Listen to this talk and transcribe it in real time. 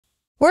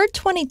Word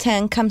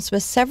 2010 comes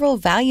with several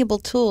valuable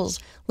tools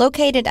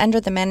located under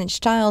the Manage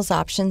Styles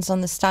options on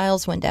the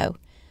Styles window.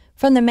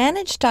 From the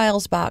Manage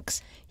Styles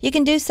box, you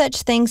can do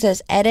such things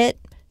as edit,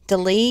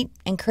 delete,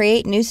 and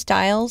create new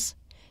styles.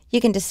 You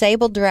can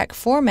disable direct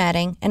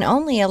formatting and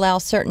only allow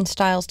certain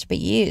styles to be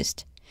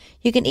used.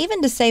 You can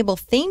even disable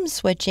theme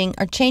switching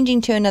or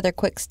changing to another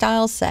quick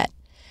style set.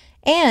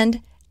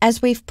 And,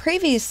 as we've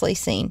previously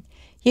seen,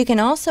 you can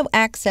also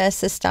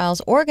access the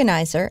Styles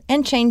Organizer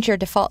and change your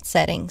default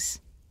settings.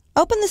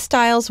 Open the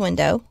Styles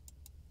window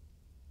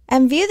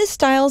and view the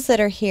styles that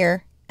are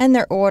here and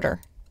their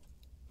order.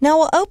 Now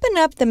we'll open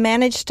up the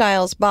Manage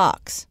Styles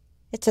box.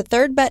 It's a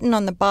third button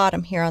on the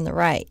bottom here on the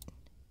right.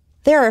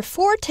 There are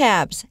 4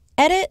 tabs: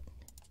 Edit,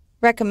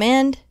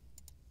 Recommend,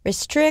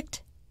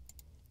 Restrict,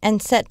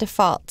 and Set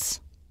Defaults.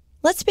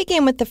 Let's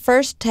begin with the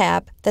first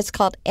tab that's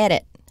called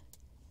Edit.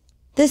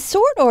 This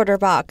sort order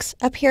box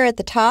up here at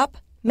the top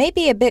may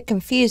be a bit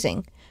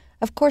confusing.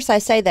 Of course, I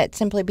say that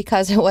simply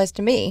because it was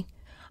to me.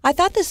 I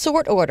thought the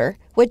sort order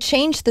would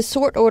change the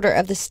sort order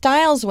of the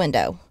Styles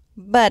window,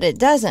 but it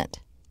doesn't.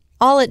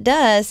 All it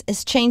does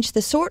is change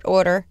the sort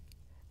order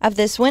of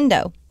this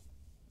window.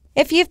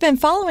 If you've been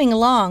following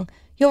along,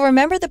 you'll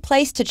remember the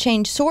place to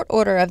change sort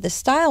order of the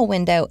Style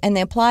window and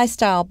the Apply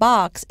Style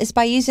box is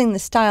by using the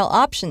Style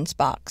Options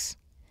box.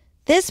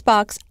 This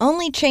box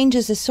only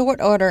changes the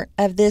sort order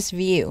of this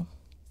view.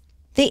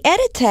 The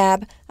Edit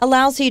tab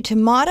allows you to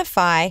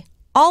modify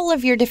all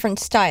of your different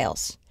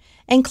styles,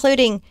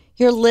 including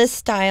your list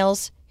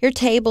styles, your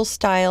table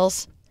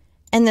styles,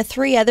 and the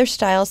 3 other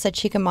styles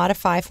that you can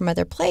modify from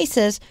other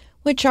places,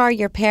 which are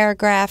your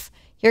paragraph,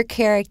 your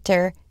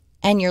character,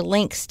 and your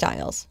link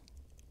styles.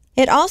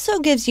 It also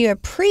gives you a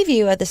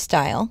preview of the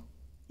style.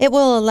 It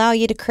will allow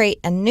you to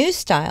create a new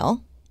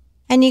style,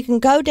 and you can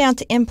go down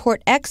to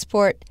Import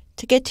Export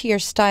to get to your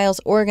Styles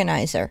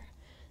Organizer.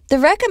 The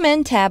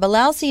Recommend tab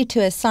allows you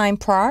to assign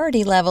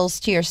priority levels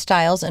to your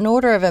styles in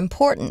order of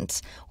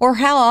importance or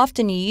how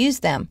often you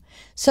use them,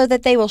 so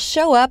that they will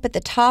show up at the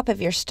top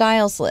of your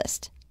styles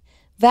list.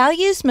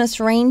 Values must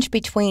range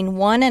between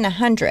 1 and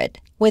 100,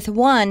 with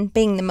 1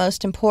 being the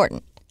most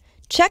important.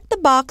 Check the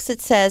box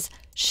that says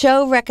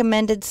Show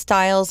Recommended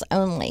Styles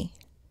Only.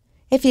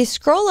 If you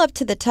scroll up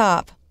to the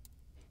top,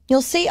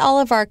 you'll see all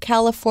of our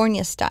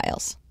California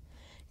styles.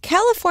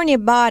 California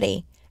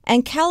Body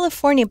and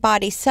California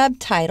Body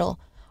Subtitle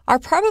are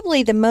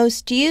probably the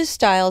most used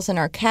styles in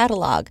our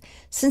catalog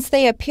since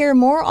they appear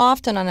more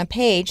often on a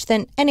page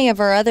than any of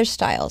our other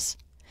styles.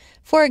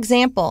 For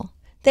example,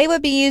 they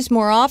would be used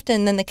more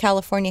often than the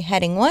California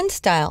Heading 1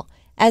 style,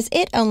 as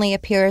it only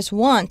appears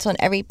once on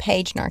every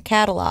page in our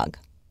catalog.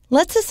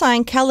 Let's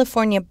assign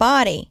California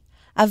Body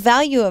a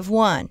value of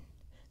 1.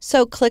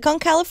 So click on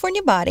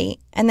California Body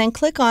and then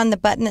click on the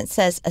button that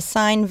says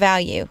Assign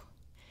Value.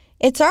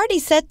 It's already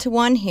set to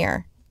 1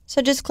 here,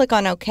 so just click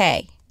on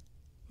OK.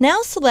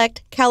 Now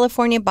select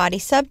California Body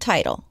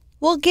Subtitle.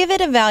 We'll give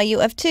it a value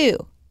of 2.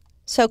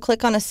 So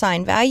click on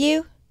Assign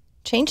Value,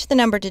 change the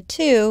number to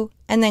 2,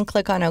 and then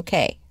click on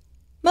OK.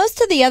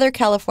 Most of the other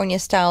California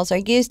styles are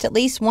used at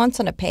least once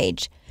on a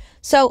page,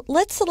 so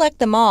let's select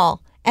them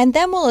all, and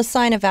then we'll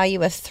assign a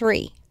value of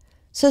 3.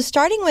 So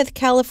starting with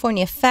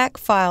California Fact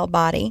File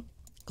Body,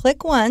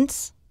 click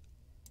once,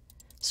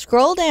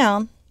 scroll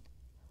down,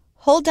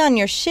 hold down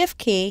your Shift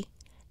key,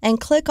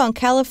 and click on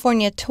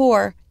California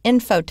Tour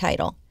Info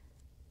Title.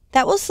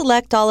 That will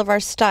select all of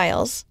our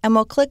styles, and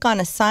we'll click on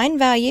Assign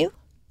Value,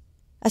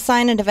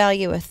 assign it a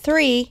value of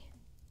 3,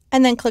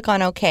 and then click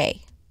on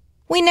OK.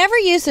 We never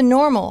use a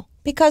normal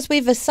because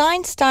we've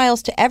assigned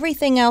styles to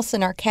everything else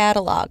in our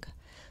catalog.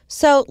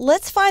 So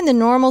let's find the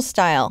normal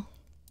style,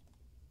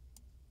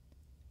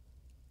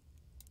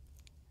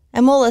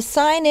 and we'll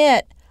assign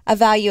it a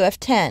value of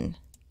 10.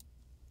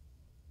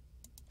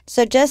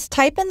 So just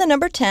type in the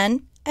number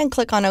 10 and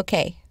click on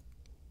OK.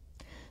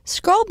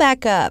 Scroll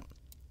back up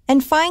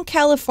and find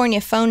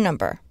California Phone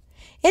Number.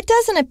 It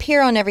doesn't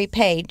appear on every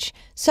page,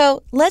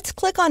 so let's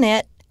click on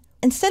it.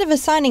 Instead of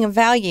assigning a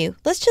value,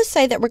 let's just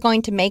say that we're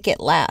going to make it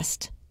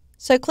last.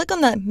 So click on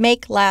the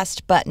Make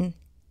Last button.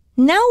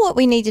 Now what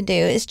we need to do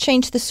is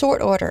change the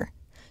sort order.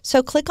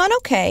 So click on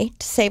OK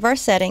to save our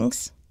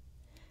settings.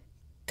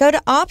 Go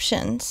to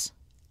Options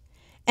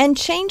and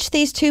change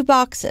these 2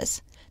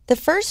 boxes. The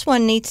first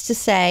one needs to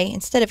say,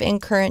 instead of In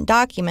Current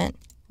Document,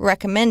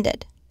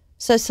 Recommended.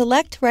 So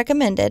select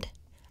Recommended,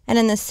 and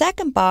in the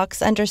second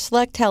box under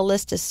Select How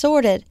List is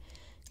Sorted,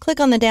 click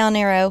on the down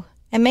arrow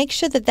and make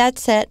sure that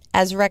that's set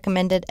as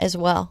Recommended as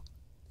well.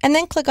 And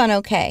then click on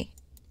OK.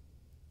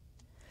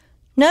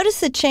 Notice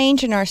the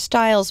change in our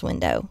Styles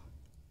window.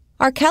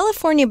 Our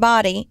California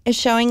Body is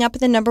showing up at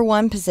the number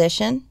 1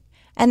 position,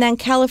 and then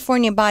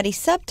California Body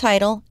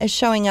Subtitle is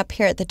showing up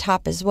here at the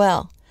top as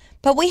well.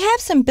 But we have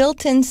some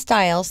built-in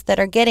styles that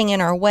are getting in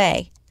our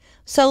way,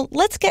 so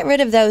let's get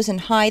rid of those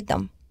and hide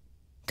them.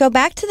 Go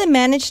back to the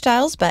Manage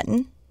Styles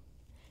button,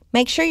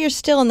 make sure you're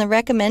still in the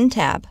Recommend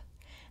tab,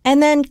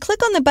 and then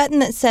click on the button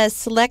that says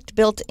Select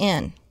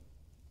BuiltIn.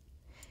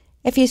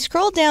 If you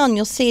scroll down,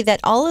 you'll see that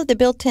all of the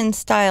built-in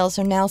styles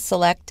are now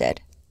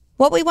selected.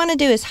 What we want to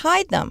do is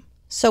hide them.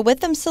 So with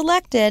them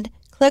selected,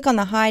 click on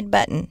the Hide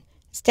button.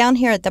 It's down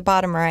here at the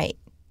bottom right.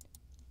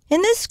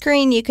 In this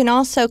screen, you can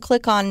also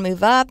click on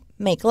Move Up,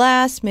 Make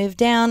Less, Move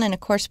Down, and of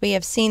course we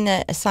have seen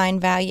the Assign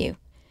Value.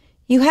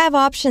 You have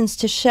options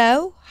to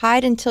Show,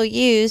 Hide Until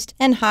Used,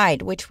 and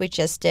Hide, which we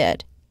just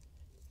did.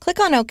 Click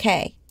on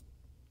OK.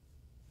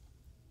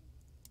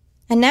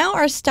 And now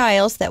our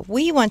styles that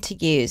we want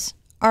to use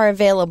are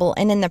available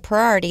and in the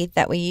priority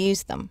that we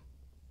use them.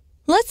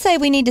 Let's say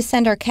we need to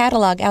send our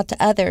catalog out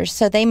to others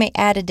so they may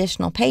add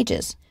additional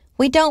pages.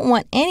 We don't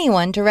want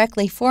anyone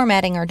directly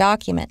formatting our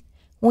document.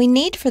 We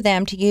need for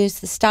them to use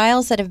the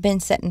styles that have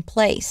been set in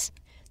place.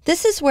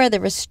 This is where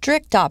the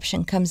Restrict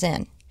option comes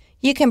in.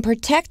 You can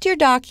protect your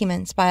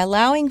documents by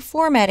allowing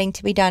formatting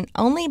to be done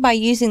only by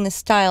using the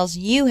styles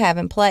you have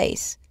in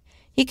place.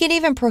 You can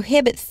even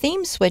prohibit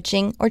theme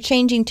switching or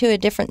changing to a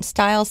different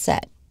style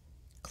set.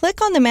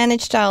 Click on the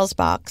Manage Styles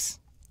box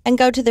and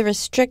go to the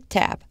Restrict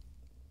tab.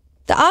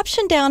 The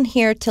option down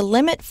here to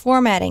limit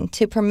formatting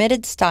to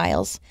permitted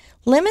styles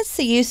limits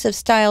the use of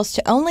styles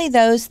to only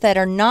those that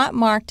are not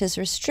marked as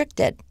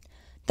restricted.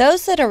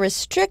 Those that are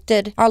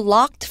restricted are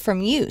locked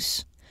from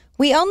use.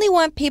 We only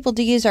want people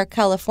to use our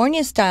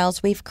California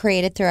styles we've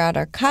created throughout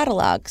our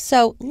catalog,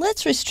 so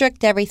let's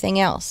restrict everything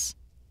else.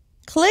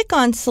 Click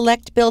on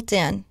Select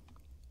BuiltIn.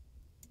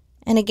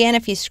 And again,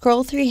 if you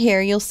scroll through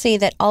here, you'll see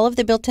that all of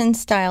the built-in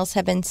styles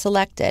have been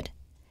selected.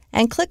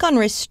 And click on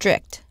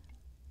Restrict.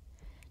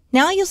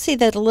 Now you'll see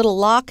that a little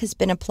lock has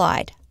been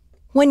applied.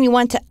 When you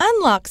want to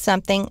unlock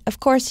something, of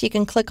course you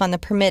can click on the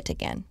Permit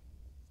again.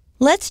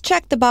 Let's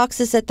check the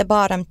boxes at the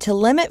bottom to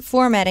limit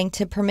formatting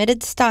to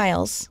permitted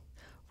styles.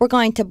 We're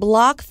going to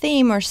block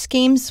theme or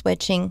scheme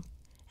switching,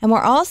 and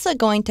we're also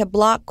going to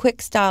block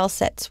quick style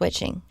set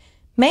switching.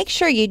 Make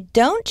sure you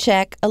don't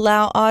check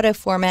Allow Auto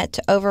Format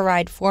to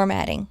override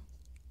formatting.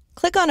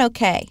 Click on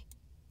OK.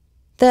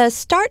 The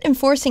Start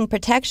Enforcing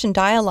Protection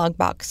dialog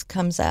box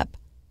comes up.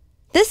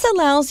 This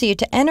allows you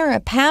to enter a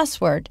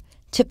password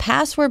to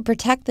password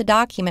protect the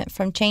document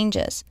from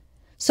changes.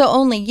 So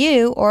only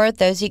you or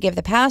those you give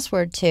the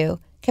password to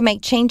can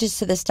make changes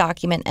to this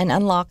document and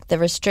unlock the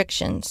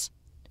restrictions.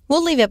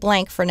 We'll leave it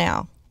blank for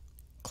now.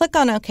 Click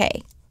on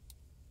OK.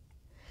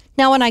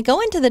 Now when I go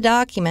into the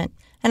document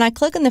and I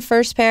click on the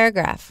first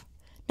paragraph,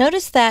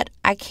 notice that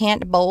I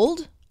can't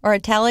bold or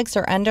italics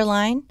or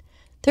underline.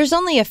 There's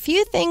only a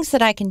few things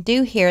that I can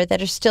do here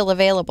that are still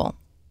available.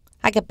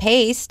 I could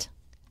paste.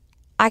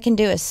 I can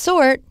do a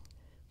sort,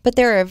 but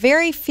there are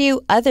very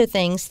few other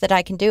things that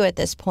I can do at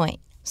this point.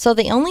 So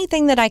the only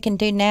thing that I can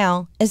do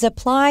now is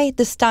apply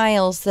the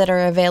styles that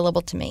are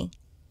available to me.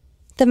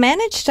 The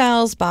Manage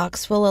Styles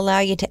box will allow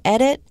you to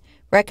edit,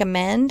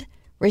 recommend,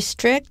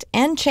 restrict,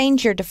 and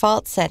change your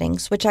default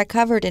settings, which I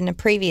covered in a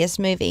previous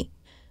movie.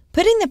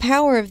 Putting the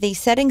power of these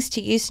settings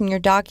to use in your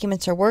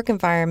documents or work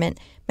environment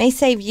may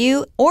save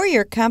you or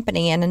your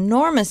company an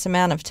enormous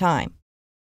amount of time.